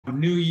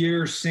New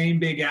year, same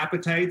big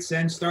appetites,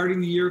 and starting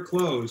the year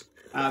closed.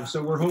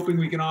 So we're hoping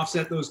we can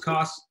offset those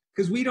costs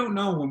because we don't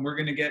know when we're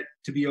going to get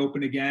to be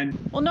open again.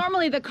 Well,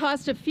 normally the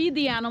cost to feed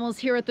the animals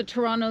here at the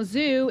Toronto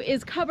Zoo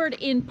is covered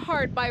in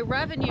part by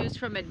revenues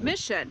from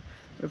admission.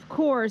 But of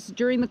course,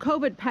 during the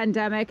COVID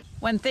pandemic,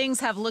 when things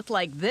have looked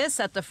like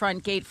this at the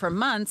front gate for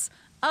months,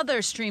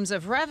 other streams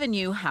of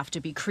revenue have to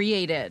be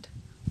created.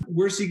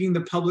 We're seeking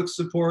the public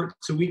support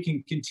so we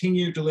can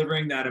continue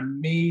delivering that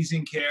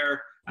amazing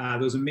care,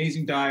 those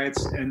amazing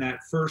diets, and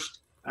that first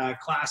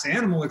class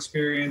animal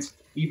experience,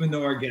 even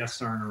though our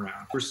guests aren't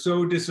around. We're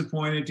so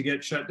disappointed to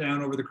get shut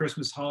down over the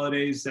Christmas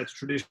holidays. That's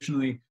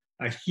traditionally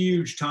a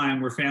huge time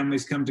where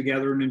families come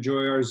together and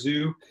enjoy our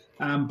zoo.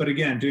 But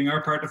again, doing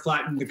our part to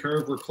flatten the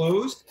curve, we're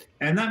closed.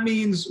 And that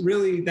means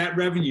really that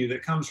revenue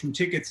that comes from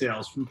ticket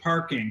sales, from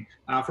parking,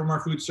 from our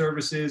food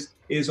services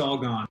is all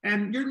gone.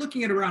 And you're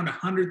looking at around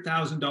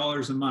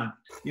 $100,000 a month.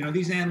 You know,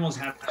 these animals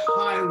have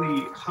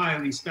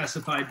highly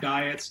specified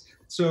diets.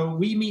 So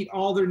we meet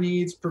all their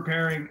needs,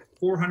 preparing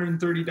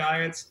 430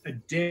 diets a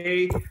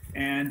day.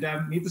 And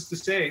needless to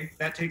say,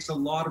 that takes a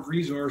lot of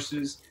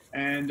resources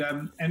and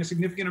a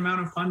significant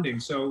amount of funding.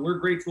 So we're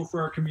grateful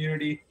for our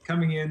community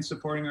coming in,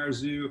 supporting our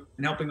zoo,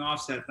 and helping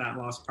offset that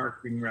lost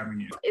parking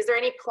revenue. Is there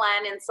any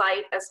plan in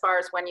sight as far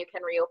as when you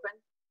can reopen?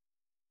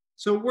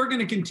 So we're going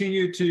to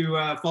continue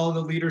to follow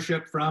the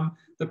leadership from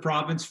the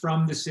province,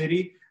 from the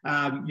city.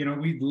 You know,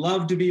 we'd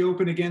love to be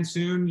open again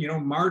soon. You know,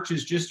 March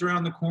is just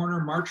around the corner.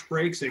 March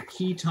break's a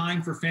key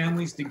time for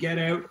families to get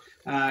out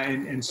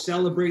and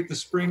celebrate the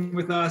spring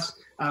with us.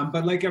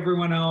 But like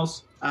everyone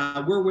else,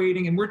 we're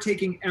waiting and we're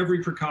taking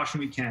every precaution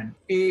we can.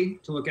 A,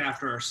 to look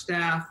after our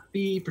staff.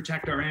 B,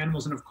 protect our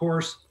animals. And of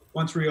course,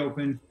 once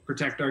reopened,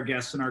 protect our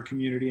guests and our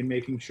community and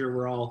making sure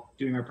we're all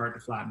doing our part to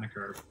flatten the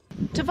curve.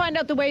 To find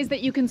out the ways that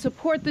you can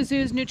support the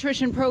zoo's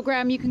nutrition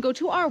program, you can go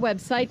to our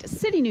website,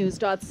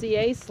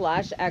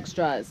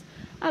 citynews.ca/extras.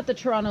 At the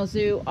Toronto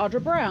Zoo,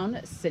 Audra Brown,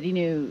 City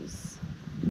News.